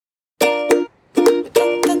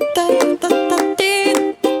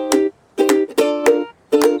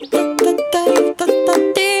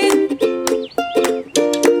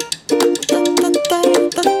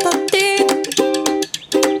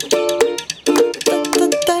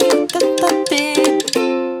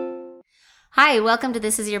Hi, welcome to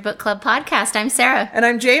This Is Your Book Club podcast. I'm Sarah. And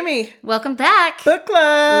I'm Jamie. Welcome back. Book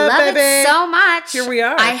club, Love baby. it so much. Here we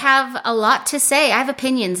are. I have a lot to say. I have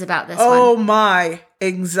opinions about this one. Oh my,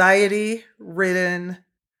 anxiety-ridden,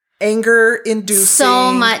 anger-inducing.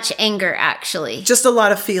 So much anger, actually. Just a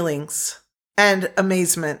lot of feelings and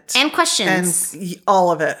amazement. And questions. And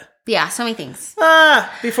all of it. Yeah, so many things.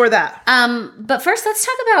 Before that. But first, let's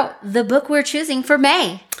talk about the book we're choosing for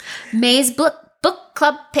May. May's book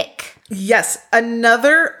club pick. Yes,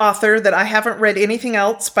 another author that I haven't read anything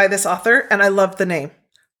else by this author, and I love the name.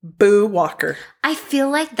 Boo Walker. I feel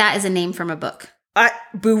like that is a name from a book.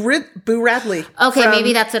 Boo Radley. Okay,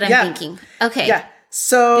 maybe that's what I'm thinking. Okay. Yeah.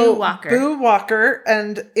 So Boo Walker.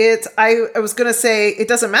 And it's I was gonna say it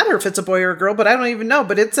doesn't matter if it's a boy or a girl, but I don't even know.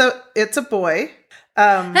 But it's a boy.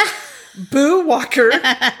 Boo Walker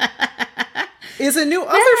is a new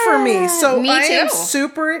author for me. So me I am too.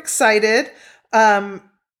 super excited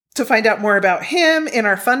to find out more about him in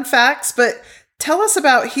our fun facts. But tell us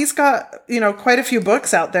about, he's got, quite a few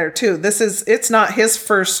books out there too. It's not his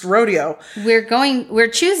first rodeo. We're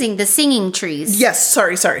choosing The Singing Trees. Yes,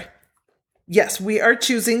 sorry. Yes, we are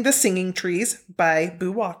choosing The Singing Trees by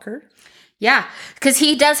Boo Walker. Yeah, because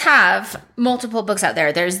he does have multiple books out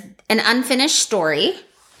there. There's An Unfinished Story,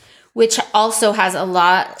 which also has a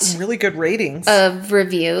lot really good ratings of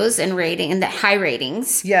reviews and the high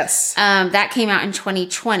ratings. Yes. That came out in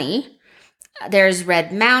 2020. There's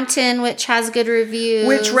Red Mountain, which has good reviews.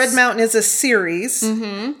 Which Red Mountain is a series.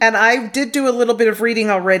 Mm-hmm. And I did do a little bit of reading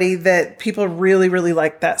already that people really, really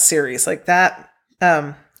like that series. Like that.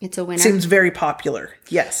 It's a winner. Seems very popular.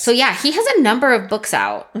 Yes. So yeah, he has a number of books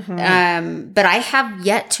out. Mm-hmm. But I have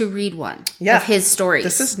yet to read one of his stories.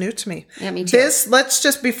 This is new to me. Yeah, me too. Let's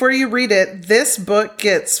just, before you read it, this book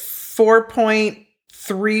gets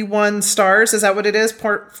 4.31 stars. Is that what it is?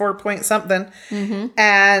 4 point something. Mm-hmm.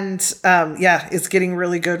 And it's getting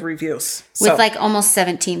really good reviews. With like almost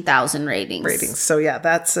 17,000 ratings. So yeah,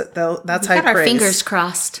 that's high praise. Got our fingers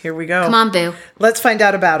crossed. Here we go. Come on, Boo. Let's find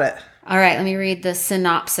out about it. All right, let me read the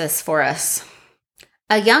synopsis for us.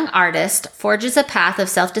 A young artist forges a path of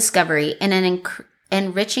self-discovery in an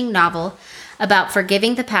enriching novel about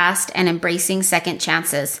forgiving the past and embracing second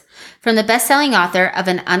chances. From the best-selling author of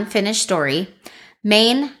An Unfinished Story,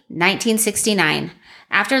 Maine, 1969.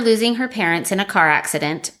 After losing her parents in a car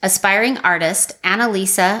accident, aspiring artist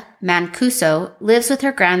Annalisa Mancuso lives with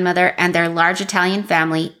her grandmother and their large Italian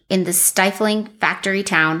family in the stifling factory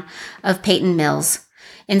town of Peyton Mills.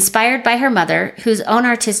 Inspired by her mother, whose own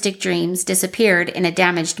artistic dreams disappeared in a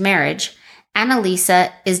damaged marriage,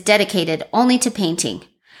 Annalisa is dedicated only to painting.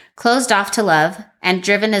 Closed off to love, and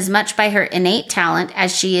driven as much by her innate talent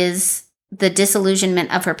as she is the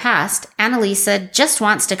disillusionment of her past, Annalisa just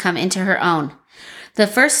wants to come into her own. The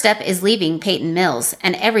first step is leaving Peyton Mills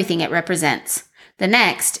and everything it represents. The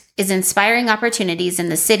next is inspiring opportunities in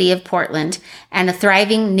the city of Portland and a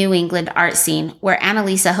thriving New England art scene where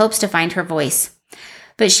Annalisa hopes to find her voice.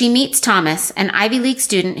 But she meets Thomas, an Ivy League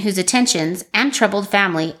student whose attentions and troubled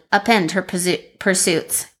family upend her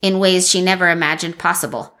pursuits in ways she never imagined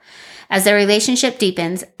possible. As their relationship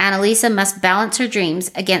deepens, Annalisa must balance her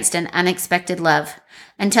dreams against an unexpected love,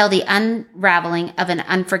 until the unraveling of an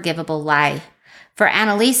unforgivable lie. For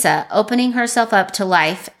Annalisa, opening herself up to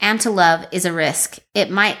life and to love is a risk.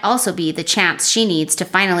 It might also be the chance she needs to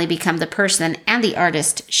finally become the person and the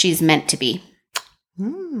artist she's meant to be.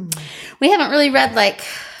 We haven't really read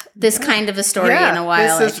this kind of a story in a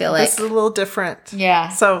while, I feel like. This is a little different. Yeah.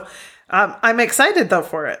 So I'm excited, though,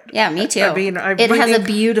 for it. Yeah, me too. I mean, it has a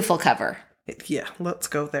beautiful cover. Yeah, let's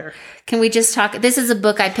go there. Can we just talk? This is a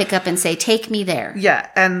book I pick up and say, take me there. Yeah,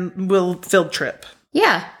 and we'll field trip.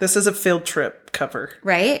 Yeah. This is a field trip cover.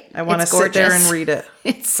 Right? I want to sit there and read it.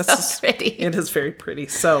 It's so pretty. It is very pretty.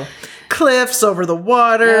 So, cliffs over the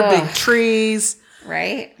water, big trees.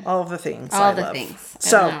 Right? All the things. All the things.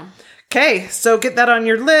 So, okay. So, get that on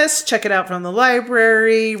your list. Check it out from the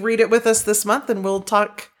library. Read it with us this month, and we'll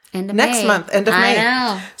talk next month, end of May. I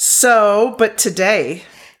know. So, but today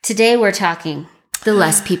we're talking The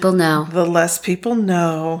Less People Know. The Less People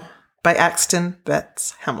Know by Axton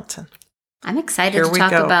Betts Hamilton. I'm excited to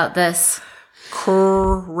talk about this.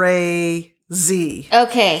 Crazy.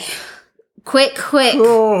 Okay. Quick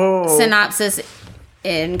synopsis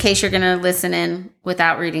in case you're going to listen in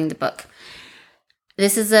without reading the book.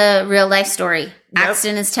 This is a real life story. Yep.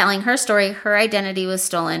 Axton is telling her story. Her identity was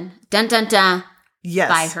stolen. Dun, dun, dun. Yes.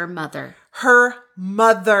 By her mother. Her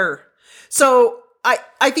mother. So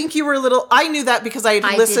I think you were I knew that because I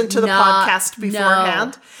had listened to the podcast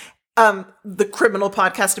beforehand. The criminal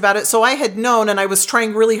podcast about it. So I had known, and I was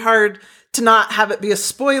trying really hard to not have it be a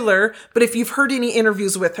spoiler, but if you've heard any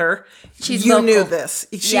interviews with her, She's you vocal. knew this.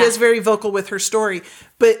 She is very vocal with her story.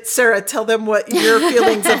 But Sarah, tell them what your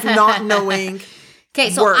feelings of not knowing.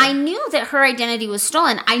 Okay, so I knew that her identity was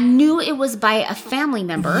stolen. I knew it was by a family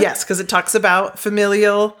member. Yes, because it talks about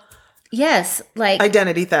familial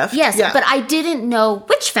identity theft. Yes, but I didn't know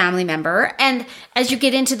which family member. And as you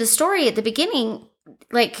get into the story at the beginning,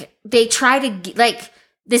 like they try to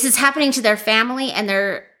this is happening to their family, and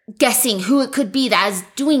they're guessing who it could be that is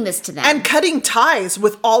doing this to them, and cutting ties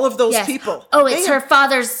with all of those people. Oh, it's her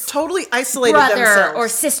father's totally isolated brother themselves. or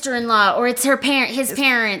sister-in-law, or it's his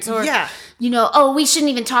parents, or oh, we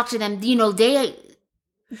shouldn't even talk to them. They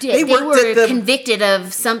were convicted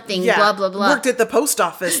of something. Blah blah blah. Worked at the post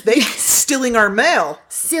office. They stealing our mail.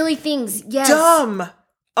 Silly things. Yes. Dumb.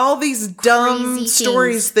 All these dumb Crazy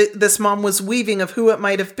stories that this mom was weaving of who it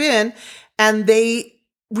might have been, and they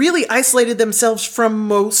really isolated themselves from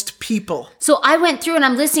most people. So I went through and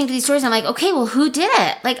I'm listening to these stories. And I'm like, okay, well, who did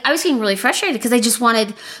it? Like, I was getting really frustrated because I just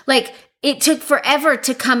wanted, it took forever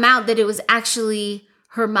to come out that it was actually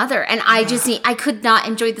her mother. And I could not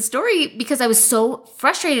enjoy the story because I was so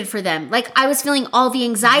frustrated for them. Like, I was feeling all the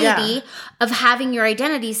anxiety of having your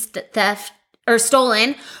identity theft or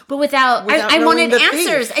stolen, but without I wanted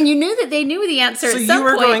answers. And you knew that they knew the answer. So at some you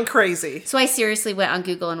were point. going crazy. So I seriously went on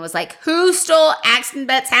Google and was like, who stole Axton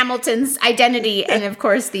Betts Hamilton's identity? And of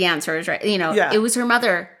course the answer is right. It was her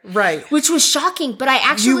mother. Right. Which was shocking, but I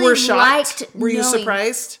actually you were shocked. liked Were you knowing.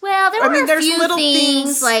 surprised? Well, there were a there's few little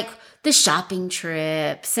things like the shopping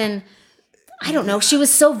trips, and I don't know. She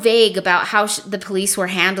was so vague about how the police were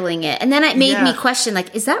handling it. And then it made me question,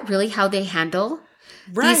 is that really how they handle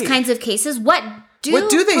these kinds of cases? What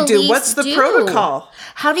do they do? What's the protocol?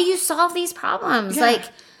 How do you solve these problems?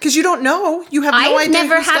 Because you don't know. You have no idea. I've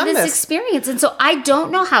never had this experience. And so I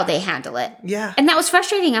don't know how they handle it. Yeah. And that was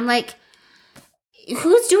frustrating. I'm like,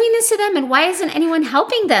 who's doing this to them? And why isn't anyone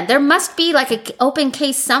helping them? There must be an open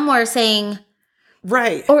case somewhere saying...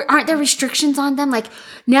 Right. Or aren't there restrictions on them? Like,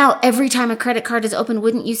 now every time a credit card is open,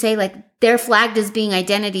 wouldn't you say they're flagged as being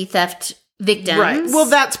identity theft victims? Right. Well,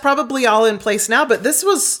 that's probably all in place now, but this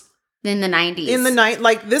was in the 90s. In the night,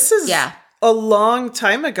 this is a long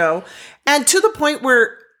time ago, and to the point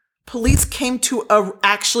where police came to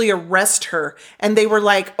actually arrest her, and they were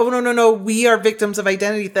like, "Oh no, we are victims of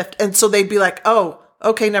identity theft," and so they'd be like, "Oh,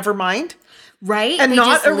 okay, never mind," right, and they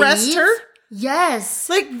not arrest leave? her. Yes.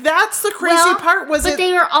 That's the crazy part. But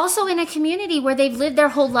they are also in a community where they've lived their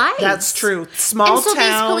whole lives. That's true. Small and so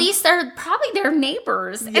town. These police are probably their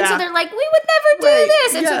neighbors. And so they're like, we would never do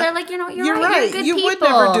this. And so they're like, you're right. You're good you people. would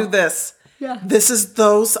never do this. Yeah. This is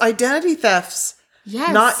those identity thefts.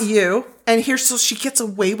 Yes. Not you. And so she gets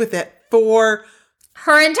away with it for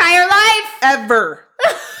her entire life. Ever.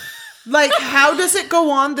 How does it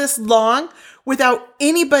go on this long without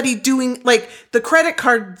anybody doing, the credit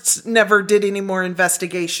cards never did any more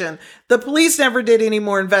investigation. The police never did any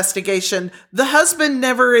more investigation. The husband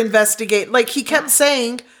never investigate. He kept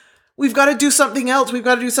saying, we've got to do something else. We've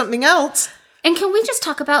got to do something else. And can we just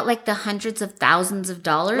talk about the hundreds of thousands of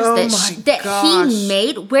dollars that he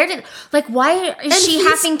made? Why is she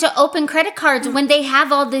having to open credit cards when they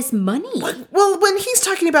have all this money? Well, when he's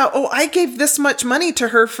talking about, I gave this much money to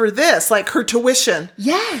her for this, her tuition.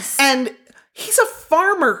 Yes. And he's a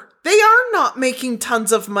farmer. They are not making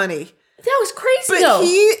tons of money. That was crazy, But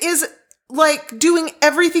he is doing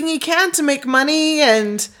everything he can to make money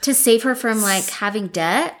and to save her from having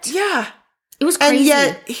debt. Yeah. It was crazy. And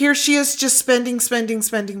yet here she is just spending.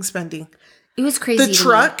 It was crazy. The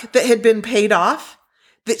truck that had been paid off,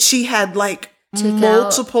 that she had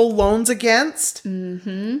multiple loans against.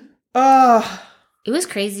 Mm-hmm. It was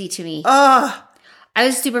crazy to me. I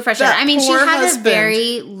was super frustrated. She had a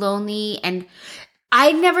very lonely, and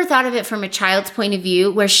I never thought of it from a child's point of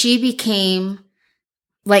view, where she became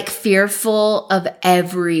fearful of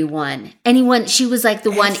everyone. She was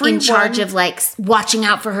the one in charge of watching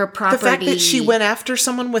out for her property. The fact that she went after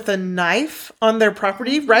someone with a knife on their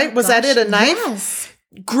property, right? Was that it, a knife? Yes.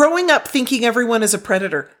 Growing up thinking everyone is a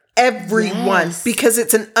predator. Everyone. Yes. Because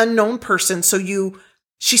it's an unknown person, so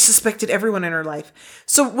she suspected everyone in her life.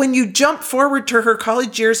 So when you jump forward to her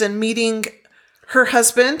college years and meeting her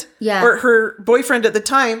husband or her boyfriend at the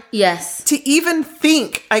time. Yes. To even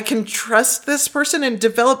think I can trust this person and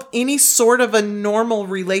develop any sort of a normal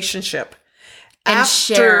relationship. And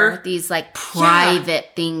share these private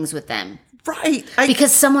things with them. Right.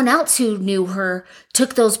 Because someone else who knew her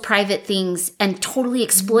took those private things and totally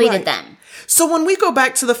exploited them. So when we go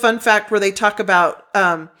back to the fun fact where they talk about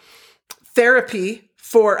therapy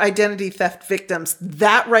for identity theft victims,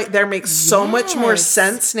 that right there makes so much more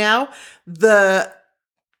sense now. The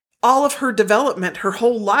all of her development, her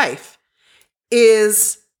whole life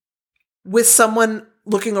is with someone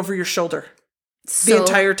looking over your shoulder the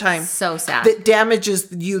entire time. So sad. That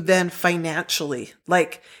damages you then financially.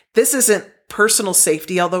 Like, this isn't personal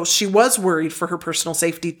safety, although she was worried for her personal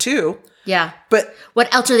safety too. Yeah. But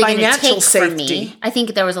what else are they going to financial take safety. from me? I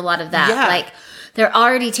think there was a lot of that. Yeah. Like, they're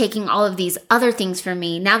already taking all of these other things from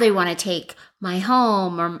me. Now they want to take my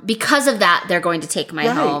home, or because of that, they're going to take my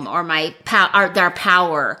home or my their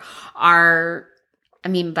power, I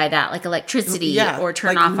mean by that, like electricity or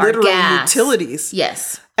turn off our literal gas. utilities.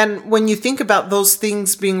 Yes. And when you think about those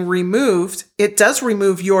things being removed, it does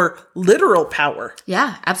remove your literal power.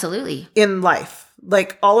 Yeah, absolutely. In life.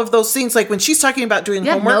 Like all of those things, like when she's talking about doing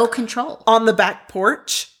homework. No control. On the back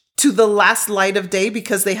porch to the last light of day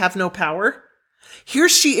because they have no power. Here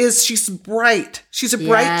she is. She's bright. She's a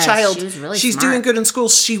bright child. She was really She's smart. doing good in school.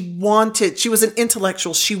 She was an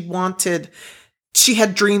intellectual. She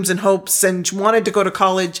had dreams and hopes and wanted to go to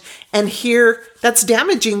college. And here, that's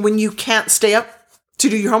damaging when you can't stay up to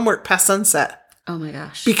do your homework past sunset. Oh my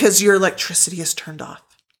gosh. Because your electricity is turned off.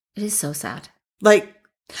 It is so sad. Like,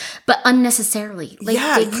 but unnecessarily.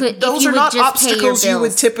 Like, those are not obstacles you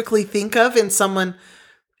would typically think of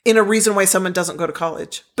in a reason why someone doesn't go to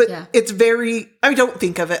college. But it's I don't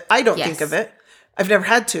think of it. I don't think of it. I've never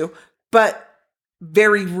had to, but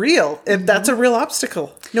very real. If that's a real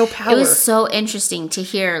obstacle. No power. It was so interesting to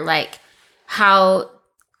hear like how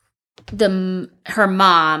her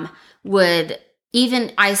mom would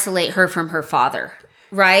even isolate her from her father,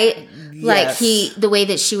 right? Yes. Like the way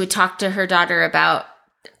that she would talk to her daughter about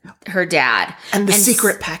her dad. And the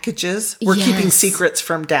secret packages. We're keeping secrets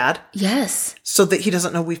from dad. Yes. So that he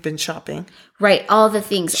doesn't know we've been shopping. Right. All the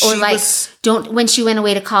things. Or like, when she went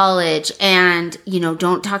away to college and,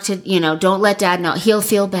 don't talk to, don't let dad know. He'll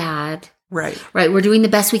feel bad. Right. Right. We're doing the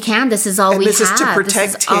best we can. This is all we have. This is to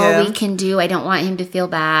protect him. All we can do. I don't want him to feel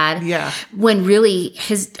bad. Yeah. When really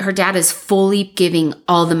her dad is fully giving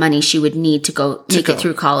all the money she would need to go make it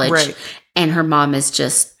through college. Right. And her mom is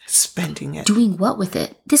just spending it. Doing what with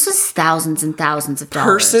it? This was thousands and thousands of dollars.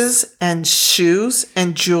 Purses and shoes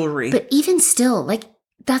and jewelry. But even still, like,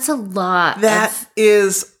 that's a lot.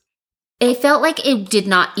 It felt like it did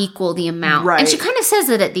not equal the amount. Right. And she kind of says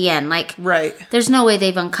it at the end. Like, right. There's no way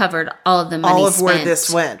they've uncovered all of the money all of spent. Where this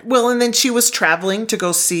went. Well, and then she was traveling to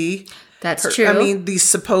go see. That's true. I mean, these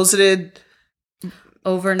supposed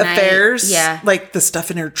overnight affairs. Yeah. Like the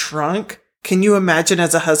stuff in her trunk. Can you imagine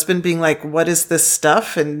as a husband being like, what is this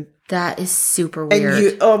stuff? And that is super weird.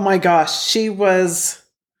 And oh my gosh, she was,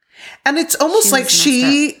 and it's almost like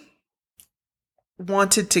she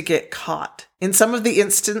wanted to get caught. In some of the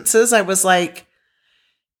instances, I was like,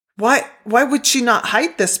 why would she not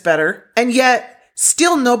hide this better? And yet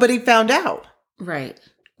still nobody found out. Right.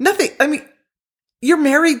 Nothing. I mean, you're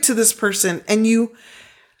married to this person and you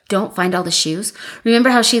don't find all the shoes. Remember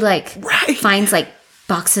how she finds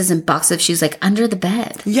boxes and boxes of shoes under the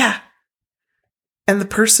bed. Yeah. And the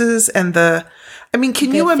purses and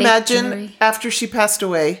can you imagine jewelry? After she passed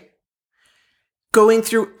away, going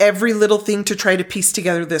through every little thing to try to piece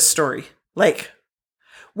together this story? Like,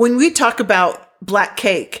 when we talk about Black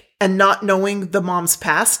Cake and not knowing the mom's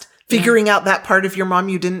past, figuring out that part of your mom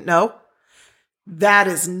you didn't know, that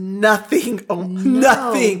is nothing,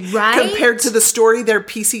 nothing right? compared to the story they're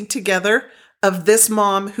piecing together of this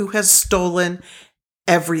mom who has stolen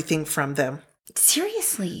everything from them.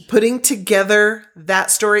 Seriously. Putting together that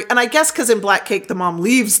story. And I guess because in Black Cake, the mom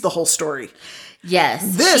leaves the whole story.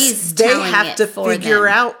 Yes. They have to figure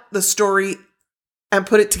out the story and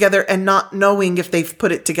put it together and not knowing if they've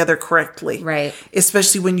put it together correctly. Right.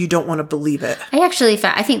 Especially when you don't want to believe it.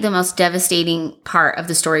 I think the most devastating part of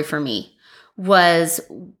the story for me was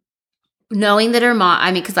knowing that her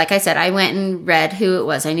mom, because like I said, I went and read who it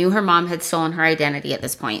was. I knew her mom had stolen her identity at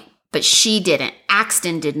this point. But she didn't.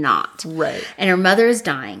 Axton did not. Right. And her mother is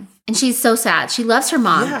dying. And she's so sad. She loves her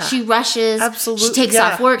mom. Yeah. She rushes. Absolutely. She takes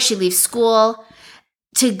off work. She leaves school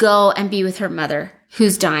to go and be with her mother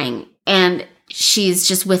who's dying. And she's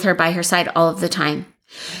just with her by her side all of the time.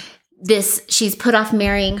 She's put off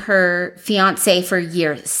marrying her fiance for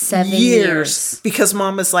years. 7 years. Because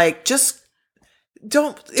mom is like, just it's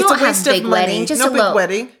a waste of money. Wedding, just no a big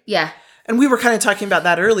wedding. Yeah. And we were kind of talking about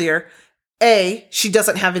that earlier. She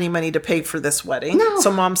doesn't have any money to pay for this wedding. No,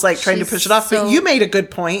 so mom's trying to push it off. But you made a good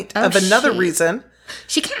point of another reason.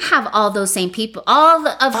 She can't have all those same people, all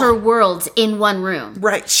of her worlds in one room.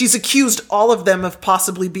 Right. She's accused all of them of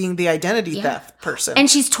possibly being the identity theft person. And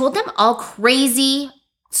she's told them all crazy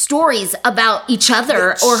stories about each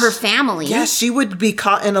other or her family. Yeah, she would be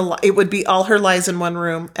caught in it would be all her lies in one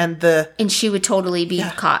room and she would totally be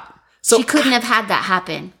caught. So she couldn't have had that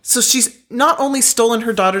happen. So she's not only stolen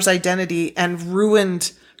her daughter's identity and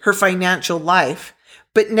ruined her financial life,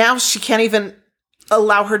 but now she can't even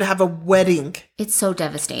allow her to have a wedding. It's so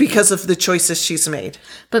devastating. Because of the choices she's made.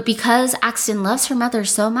 But because Axton loves her mother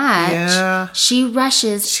so much, she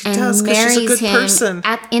rushes and marries him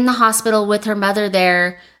in the hospital with her mother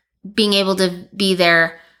there, being able to be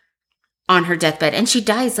there on her deathbed. And she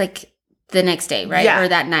dies like the next day, right? Yeah. Or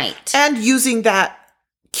that night. And using that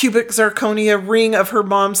cubic zirconia ring of her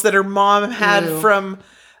mom's that her mom had from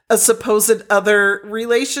a supposed other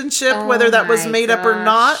relationship, whether that was made up or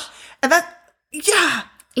not. And that,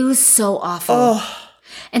 it was so awful. Oh.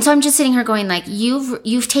 And so I'm just sitting here going like,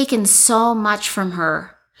 you've taken so much from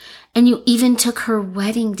her. And you even took her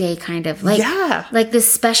wedding day kind of like this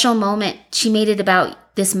special moment. She made it about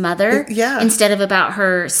this mother instead of about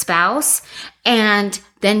her spouse. And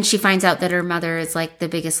then she finds out that her mother is like the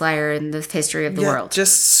biggest liar in the history of the world.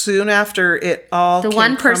 Just soon after it all the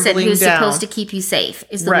one person who's supposed to keep you safe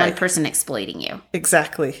is the one person exploiting you.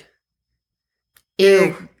 Exactly.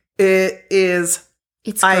 Ew. It is.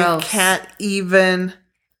 It's gross. I can't even.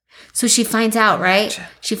 So she finds out, right?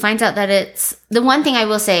 She finds out that it's the one thing I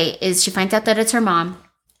will say is she finds out that it's her mom,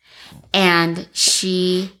 and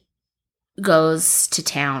she goes to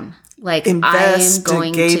town. Like, I am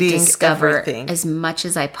going to discover as much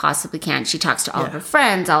as I possibly can. She talks to all of her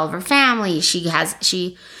friends, all of her family.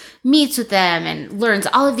 She meets with them and learns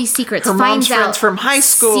all of these secrets. Her mom's friends from high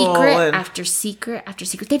school. Secret after secret after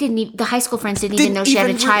secret. They didn't even, the high school friends didn't even know she had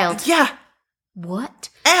a child. What?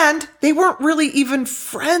 And they weren't really even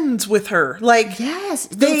friends with her. Like,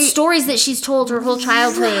 the stories that she's told her whole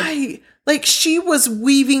childhood. Right. Like, she was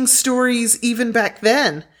weaving stories even back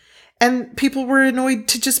then. And people were annoyed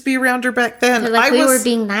to just be around her back then. We were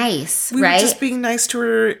being nice, we were just being nice to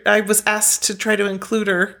her. I was asked to try to include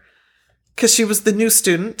her because she was the new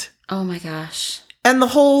student. Oh my gosh. And the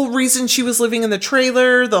whole reason she was living in the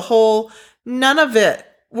trailer, none of it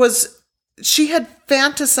was, she had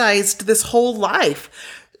fantasized this whole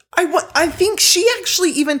life. I think she actually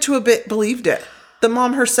even to a bit believed it. The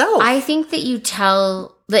mom herself. I think that you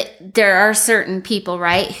tell that there are certain people,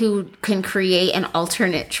 right, who can create an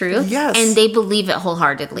alternate truth. Yes. And they believe it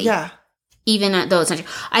wholeheartedly. Yeah. Even at those times.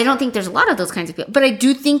 I don't think there's a lot of those kinds of people. But I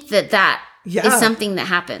do think that is something that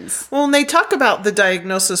happens. Well, and they talk about the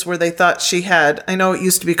diagnosis where they thought she had, I know it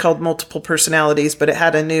used to be called multiple personalities, but it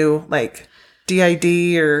had a new, like,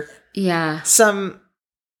 DID or some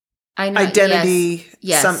identity,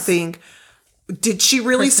 something. Did she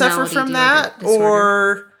really suffer from that? Disorder.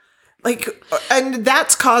 Or, like, and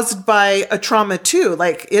that's caused by a trauma too.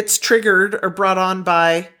 Like, it's triggered or brought on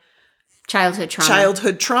by childhood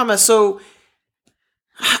trauma. So,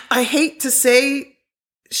 I hate to say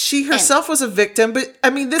she herself was a victim, but I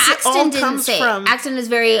mean, this all comes from. Axton is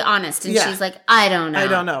very honest, and she's like, I don't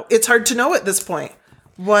know. It's hard to know at this point.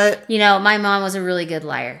 What? My mom was a really good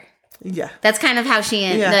liar. Yeah. That's kind of how she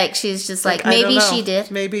ended. Like, she's just like maybe she did.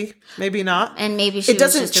 Maybe not. And maybe she It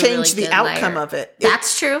doesn't was just change a really the good outcome liar. of it.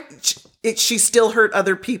 That's true. She still hurt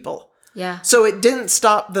other people. Yeah. So it didn't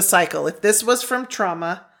stop the cycle. If this was from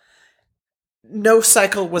trauma, no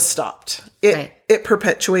cycle was stopped. It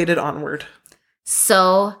perpetuated onward.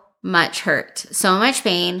 So much hurt. So much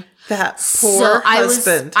pain. That poor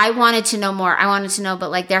husband. I wanted to know more. I wanted to know, but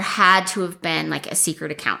like there had to have been like a secret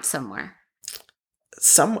account somewhere.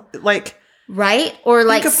 Right? Or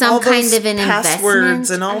like some kind of an passwords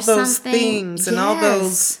and all those things and all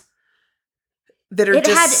those that are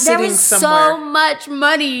just sitting somewhere. There was so much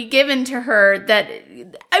money given to her that,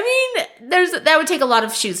 I mean, that would take a lot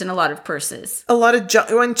of shoes and a lot of purses. A lot of junk.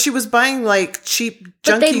 When she was buying like cheap,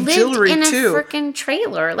 junky jewelry too. But they lived in a freaking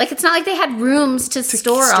trailer. Like, it's not like they had rooms to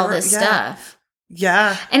store all this stuff.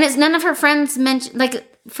 Yeah. And it's none of her friends mentioned,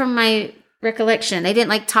 like, from my recollection, they didn't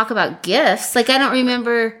like talk about gifts. Like, I don't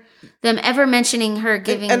remember them ever mentioning her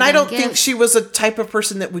giving and I don't think she was a type of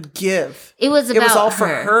person that would give. It was all for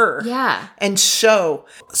her. Yeah. And show.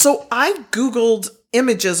 So I Googled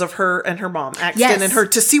images of her and her mom, Axton and her,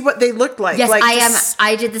 to see what they looked like. Yes, like,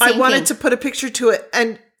 I did the same thing. I wanted to put a picture to it,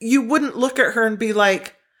 and you wouldn't look at her and be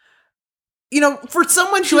like, for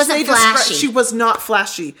someone she wasn't flashy. She was not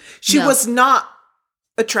flashy. She was not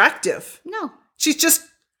attractive. No. She's just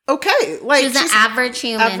okay. Like, she's an average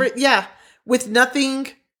human. With nothing.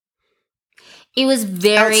 It was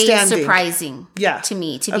very surprising to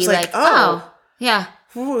me to be like, oh, yeah.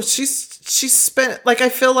 Ooh, she's spent, like, I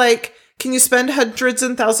feel like, can you spend hundreds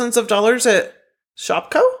and thousands of dollars at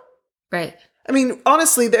Shopko? Right. I mean,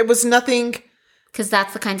 honestly, there was nothing Because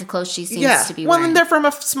that's the kinds of clothes she seems Yeah. to be Well, wearing. and they're from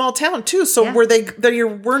a small town too. So Yeah. there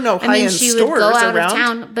were no high-end she stores would go out around. of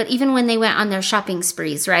town. But even when they went on their shopping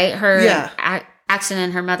sprees, right? Her Yeah. Axton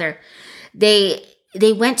and her mother, they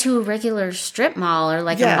went to a regular strip mall or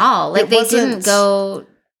like Yeah. a mall. Like It they didn't wasn't- go.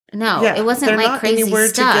 No, Yeah. it wasn't They're like not crazy anywhere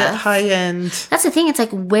stuff. to get high-end. That's the thing. It's like,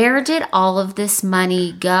 where did all of this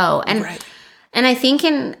money go? And Right. and I think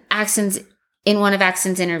in one of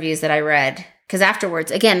Axton's interviews that I read, because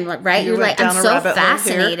afterwards, again, right, You you're went like, I'm down a so rabbit hole here.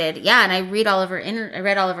 fascinated. Yeah, and I read all of her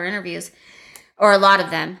interviews, or a lot of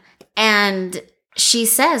them, and she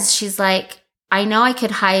says, she's like, I know I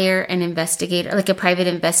could hire an investigator, like a private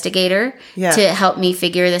investigator, Yeah. to help me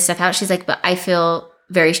figure this stuff out. She's like, but I feel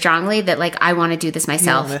very strongly that like I want to do this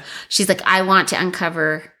myself. Yeah. She's like, I want to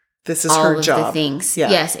uncover This is all her of job. the things. Yeah.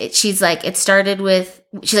 Yes. She's like, it started with,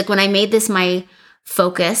 she's like, when I made this my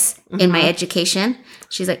focus in my education,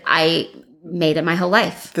 she's like, I made it my whole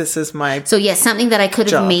life. This is my So yes, something that I could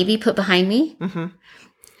have job. maybe put behind me,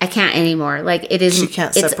 I can't anymore. Like it is, she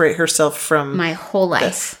can't it's separate herself from my whole life.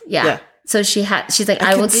 this. Yeah. Yeah. So she's like,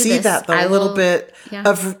 I I will can do see this. that though I a little will- bit yeah.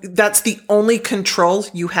 of that's the only control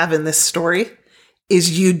you have in this story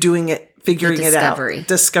is you doing it, figuring it out, discovery.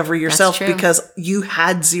 discover yourself true. because you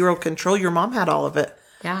had zero control. Your mom had all of it.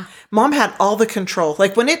 Yeah. Mom had all the control.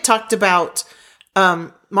 Like when it talked about,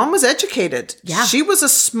 mom was educated. Yeah. She was a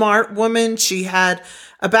smart woman. She had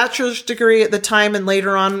a bachelor's degree at the time and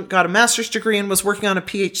later on got a master's degree and was working on a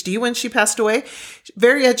PhD when she passed away.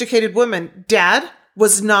 Very educated woman. Dad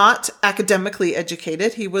was not academically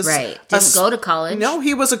educated. He was Right. Didn't go to college. No,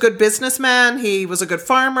 he was a good businessman. He was a good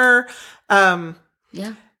farmer.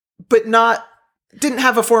 Yeah. But didn't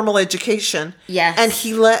have a formal education. Yes. And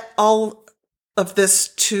he let all of this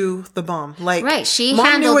to the mom. Like, Right. She mom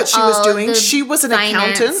handled knew what she was all doing. the She was an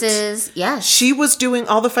accountant. finances. Yes. She was doing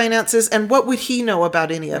all the finances. And what would he know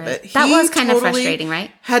about any of it? That He was kind of totally frustrating, right?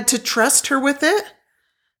 Had to trust her with it.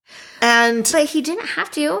 And But he didn't have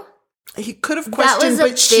to. he could have That questioned, was a but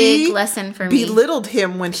big she lesson for me. belittled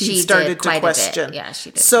him when he She did started quite to a bit. question. Yeah,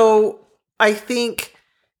 she did. So I think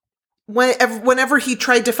whenever he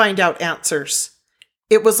tried to find out answers,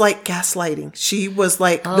 it was like gaslighting. She was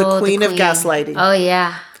like the queen of gaslighting. Oh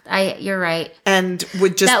yeah, you're right. And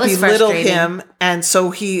would just That was belittle frustrating. him. And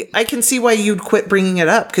so I can see why you'd quit bringing it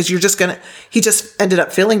up because he just ended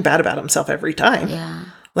up feeling bad about himself every time. Yeah.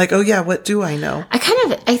 Like, oh yeah, what do I know? I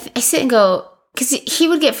sit and go, because he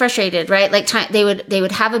would get frustrated, right? Like they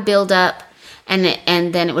would have a build up, and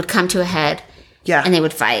then it would come to a head, Yeah. and they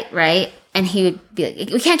would fight, right? And he would be like,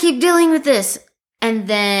 we can't keep dealing with this, and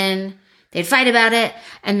then they'd fight about it,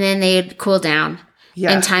 and then they'd cool down,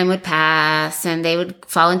 Yeah. and time would pass, and they would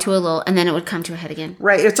fall into a lull, and then it would come to a head again,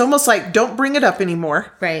 Right. It's almost like don't bring it up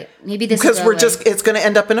anymore. right? Maybe this Because is it's going to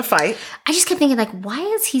end up in a fight. I just kept thinking, like, why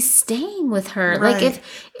is he staying with her? Right. Like,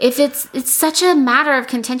 if it's such a matter of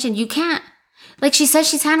contention, you can't. Like she says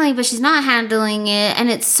she's handling it, but she's not handling it, and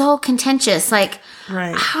it's so contentious. Like,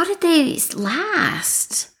 Right. how did they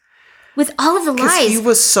last with all of the Because lies? he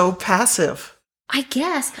was so passive. I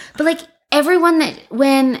guess, but like everyone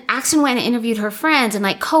when Axton went and interviewed her friends and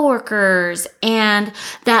like coworkers and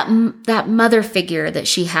that mother figure that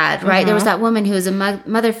she had, right? There was that woman who was a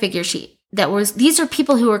mother figure. These are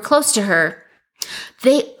people who were close to her.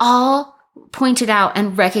 They all pointed out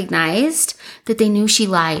and recognized that they knew she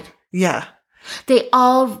lied. Yeah. They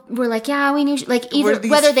all were like, yeah, we knew, like, either Were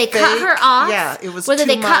these whether they cut fake? her off, Yeah, it was whether too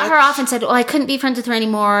they cut her much. off and said, oh, I couldn't be friends with her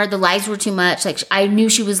anymore. The lies were too much. Like, I knew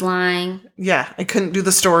she was lying. Yeah. I couldn't do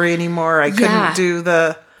the story anymore. I Yeah. couldn't do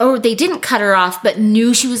the. Or they didn't cut her off, but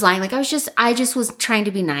knew she was lying. Like, I just was trying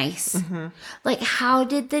to be nice. Mm-hmm. Like, how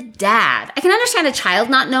did the dad? I can understand a child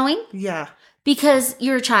not knowing Yeah. because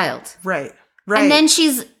you're a child. Right. Right. And then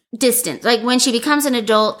she's distant. Like, when she becomes an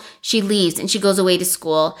adult, she leaves and she goes away to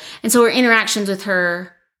school. And so her interactions with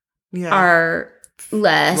her yeah. are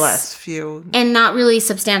less few. and not really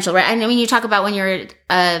substantial, right? I mean, you talk about when you're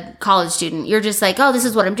a college student, you're just like, oh, this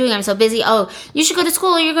is what I'm doing. I'm so busy. Oh, you should go to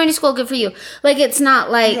school. You're going to school. Good for you. Like, it's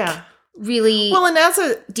not like Yeah. really Well, and as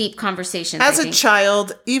deep conversations. a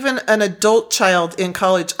child, even an adult child in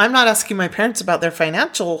college, I'm not asking my parents about their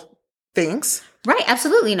financial things. Right.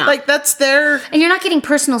 Absolutely not. Like that's their. And you're not getting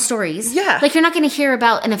personal stories. Yeah. Like, you're not going to hear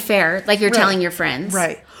about an affair like you're Right. telling your friends.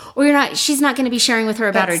 Right. Or she's not going to be sharing with her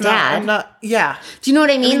about her dad. I'm not. Yeah. Do you know what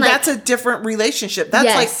I mean? Like, that's a different relationship. That's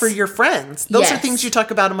Yes. like for your friends. Those are Yes. things you talk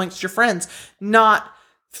about amongst your friends, not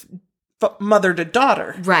mother to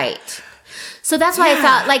daughter. right. So that's why I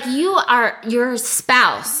thought, like, your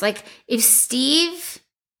spouse. Like, if Steve,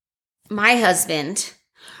 my husband,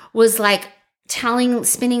 was like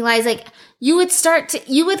spinning lies, like, you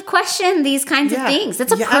would question these kinds of things.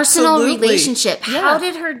 That's a personal absolutely. relationship. Yeah. How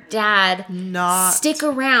did her dad Not stick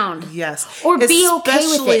around? Yes. Or be okay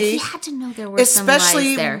with it? He had to know there were some lies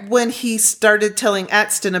especially there. when he started telling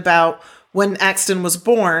Axton about when Axton was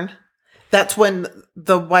born. That's when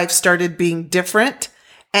the wife started being different,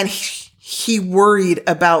 and he worried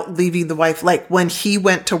about leaving the wife. Like when he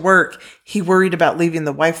went to work, he worried about leaving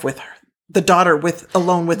the wife with her, the daughter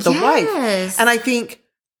alone with the wife. And I think,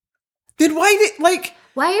 then why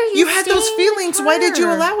are you had those feelings? Why did you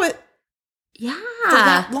allow it? Yeah, for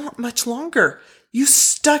that much longer? You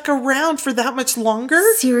stuck around for that much longer?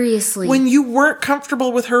 Seriously, when you weren't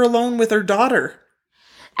comfortable with her alone with her daughter.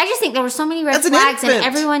 I just think there were so many red flags, and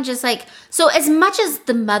everyone just like, so as much as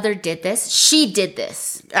the mother did this, she did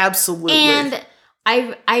this. Absolutely. And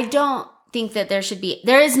I don't think that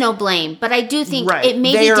there is no blame, but I do think it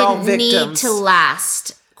maybe didn't need to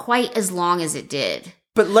last quite as long as it did.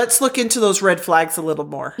 But let's look into those red flags a little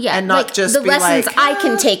more. Yeah. And not just the be lessons like, I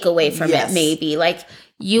can take away from it, maybe. Like,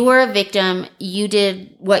 you were a victim. You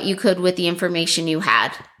did what you could with the information you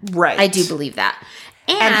had. Right. I do believe that.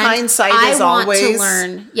 And hindsight is always...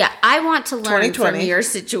 I want to learn from your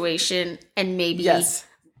situation and maybe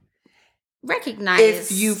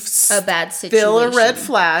recognize if you a bad situation. Feel a red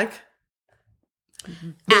flag,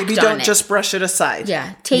 maybe don't just brush it aside.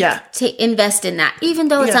 Yeah. Invest in that, even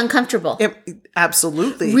though it's uncomfortable.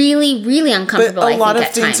 Absolutely. Really, really uncomfortable. But a lot of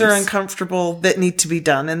things are uncomfortable that need to be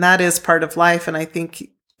done, and that is part of life. And I think,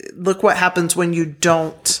 look what happens when you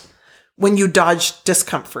dodge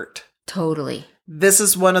discomfort. Totally. This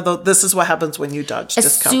is what happens when you dodge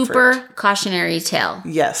discomfort. Super cautionary tale.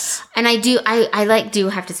 Yes. And I do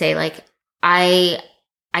have to say, like, I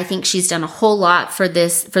think she's done a whole lot for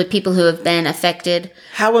people who have been affected.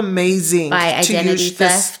 How amazing by identity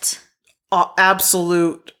theft.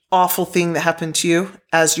 Absolute awful thing that happened to you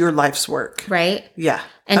as your life's work. Right? Yeah.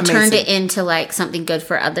 And amazing. Turned it into like something good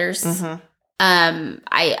for others. Mm-hmm.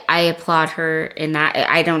 I applaud her in that.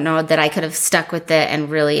 I don't know that I could have stuck with it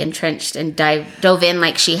and really entrenched and dove in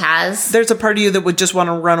like she has. There's a part of you that would just want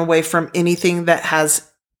to run away from anything that has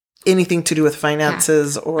anything to do with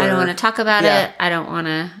finances or... I don't want to talk about it. I don't want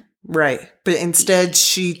to... Right. But instead,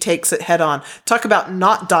 she takes it head on. Talk about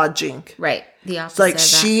not dodging. Right. The opposite like,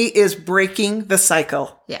 she is breaking the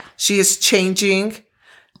cycle. Yeah. She is changing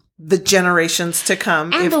the generations to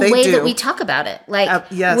come. And if the they way do. that we talk about it. Like,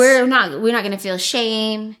 yes. we're not going to feel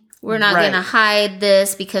shame. We're not going to hide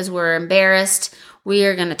this because we're embarrassed. We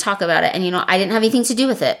are going to talk about it. And, I didn't have anything to do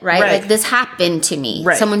with it, right? Like, this happened to me.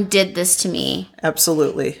 Right. Someone did this to me.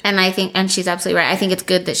 Absolutely. And she's absolutely right. I think it's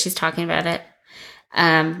good that she's talking about it.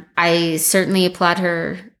 I certainly applaud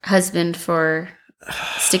her husband for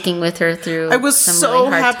sticking with her through. I was some so really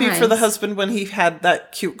hard happy times. for the husband when he had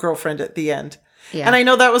that cute girlfriend at the end. Yeah. And I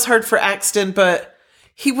know that was hard for Axton, but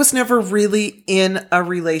he was never really in a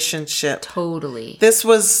relationship. Totally. This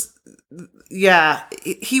was,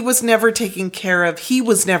 he was never taken care of. He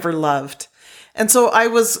was never loved. And so I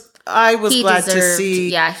was glad to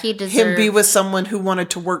see him be with someone who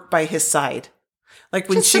wanted to work by his side. Like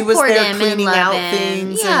when she was there cleaning out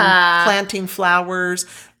things and planting flowers.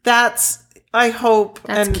 I hope.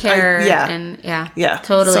 That's care.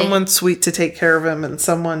 Totally. Someone sweet to take care of him and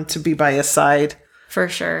someone to be by his side. For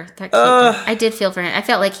sure. I did feel for him. I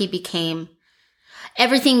felt like he became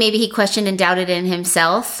everything maybe he questioned and doubted in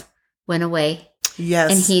himself went away.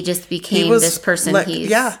 Yes. And he just became this person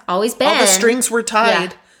he's always been. All the strings were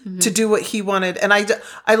tied to do what he wanted. And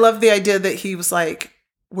I love the idea that he was like,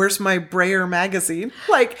 where's my Brayer magazine?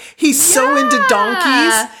 Like, he's so into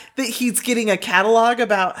donkeys that he's getting a catalog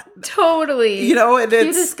about. Totally. And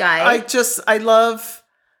it's this guy. I love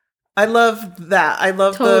that. I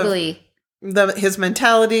love his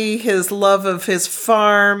mentality, his love of his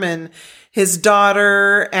farm and his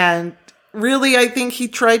daughter. And really, I think he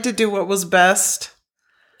tried to do what was best.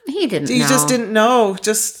 He just didn't know,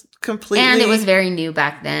 just completely. And it was very new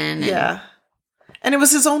back then. And it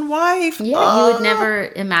was his own wife. Yeah, you would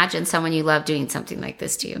never imagine someone you love doing something like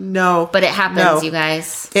this to you. No. But it happens, you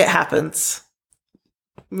guys. It happens.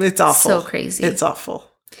 It's awful. So crazy. It's awful.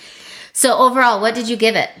 So overall, what did you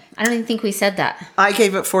give it? I don't even think we said that. I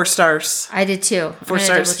gave it 4 stars. I did too. 4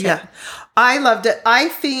 stars, yeah. I loved it. I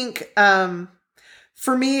think,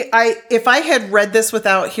 for me, if I had read this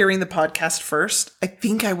without hearing the podcast first, I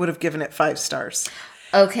think I would have given it 5 stars.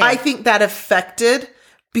 Okay. I think that affected...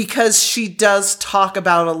 because she does talk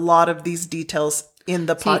about a lot of these details in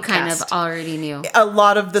the podcast. You kind of already knew. A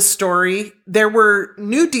lot of the story. There were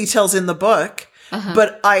new details in the book,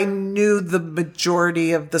 but I knew the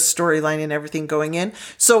majority of the storyline and everything going in.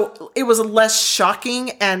 So it was less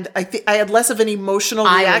shocking, and I think I had less of an emotional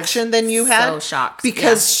reaction than you had. So shocked.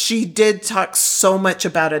 Because she did talk so much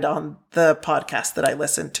about it on the podcast that I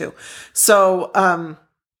listened to. So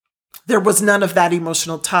there was none of that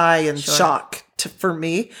emotional tie and shock for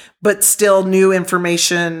me, but still new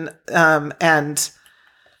information and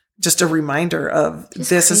just a reminder of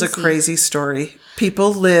this is a crazy story.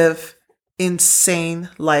 People live insane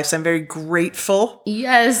lives. I'm very grateful.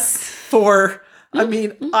 Yes. For, I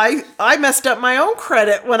mean, I messed up my own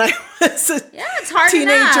credit when I was a it's hard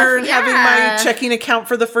teenager and enough. having my checking account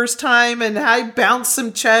for the first time, and I bounced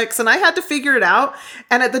some checks and I had to figure it out.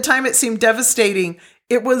 And at the time it seemed devastating.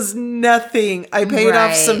 It was nothing. I paid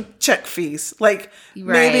off some check fees, like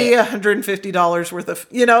maybe $150 worth of,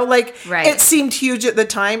 it seemed huge at the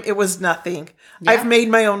time. It was nothing. Yeah. I've made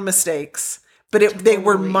my own mistakes, but they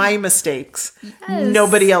were my mistakes. Yes.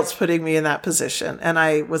 Nobody else putting me in that position. And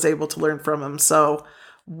I was able to learn from them. So,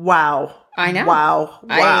 wow. I know. Wow.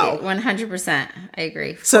 100%. I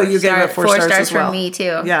agree. So you gave it 4 stars as well. For me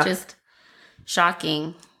too. Yeah. Just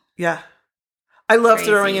shocking. Yeah. I love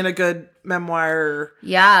throwing in a good memoir.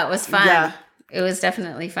 Yeah, it was fun. Yeah. It was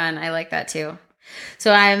definitely fun. I like that too.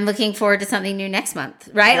 So I'm looking forward to something new next month,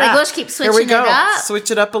 right? Yeah. Like we'll just keep switching Here we go. it up.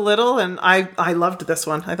 Switch it up a little, and I loved this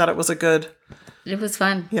one. I thought it was It was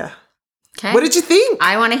fun. Yeah. Okay. What did you think?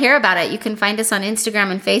 I want to hear about it. You can find us on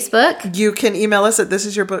Instagram and Facebook. You can email us at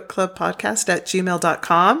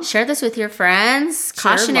thisisyourbookclubpodcast@gmail.com. Share this with your friends.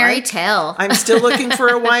 Cautionary tale. I'm still looking for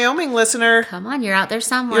a Wyoming listener. Come on, you're out there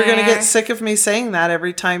somewhere. You're going to get sick of me saying that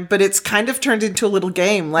every time, but it's kind of turned into a little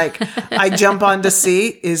game. Like I jump on to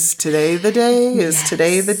see, is today the day? Is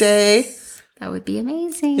today the day? That would be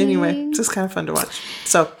amazing. Anyway, it's just kind of fun to watch.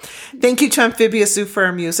 So thank you to Amphibious Zoo for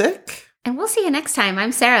our music. And we'll see you next time.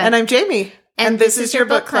 I'm Sarah. And I'm Jamie. And this is your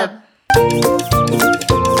book club.